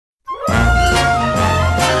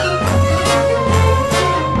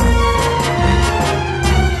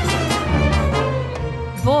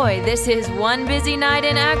Boy, this is one busy night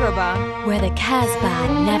in Agrabah. Where the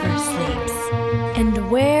Casbah never sleeps.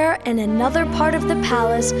 And where, in another part of the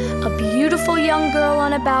palace, a beautiful young girl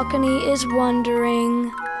on a balcony is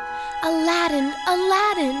wondering, Aladdin,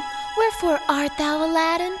 Aladdin, wherefore art thou,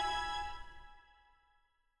 Aladdin?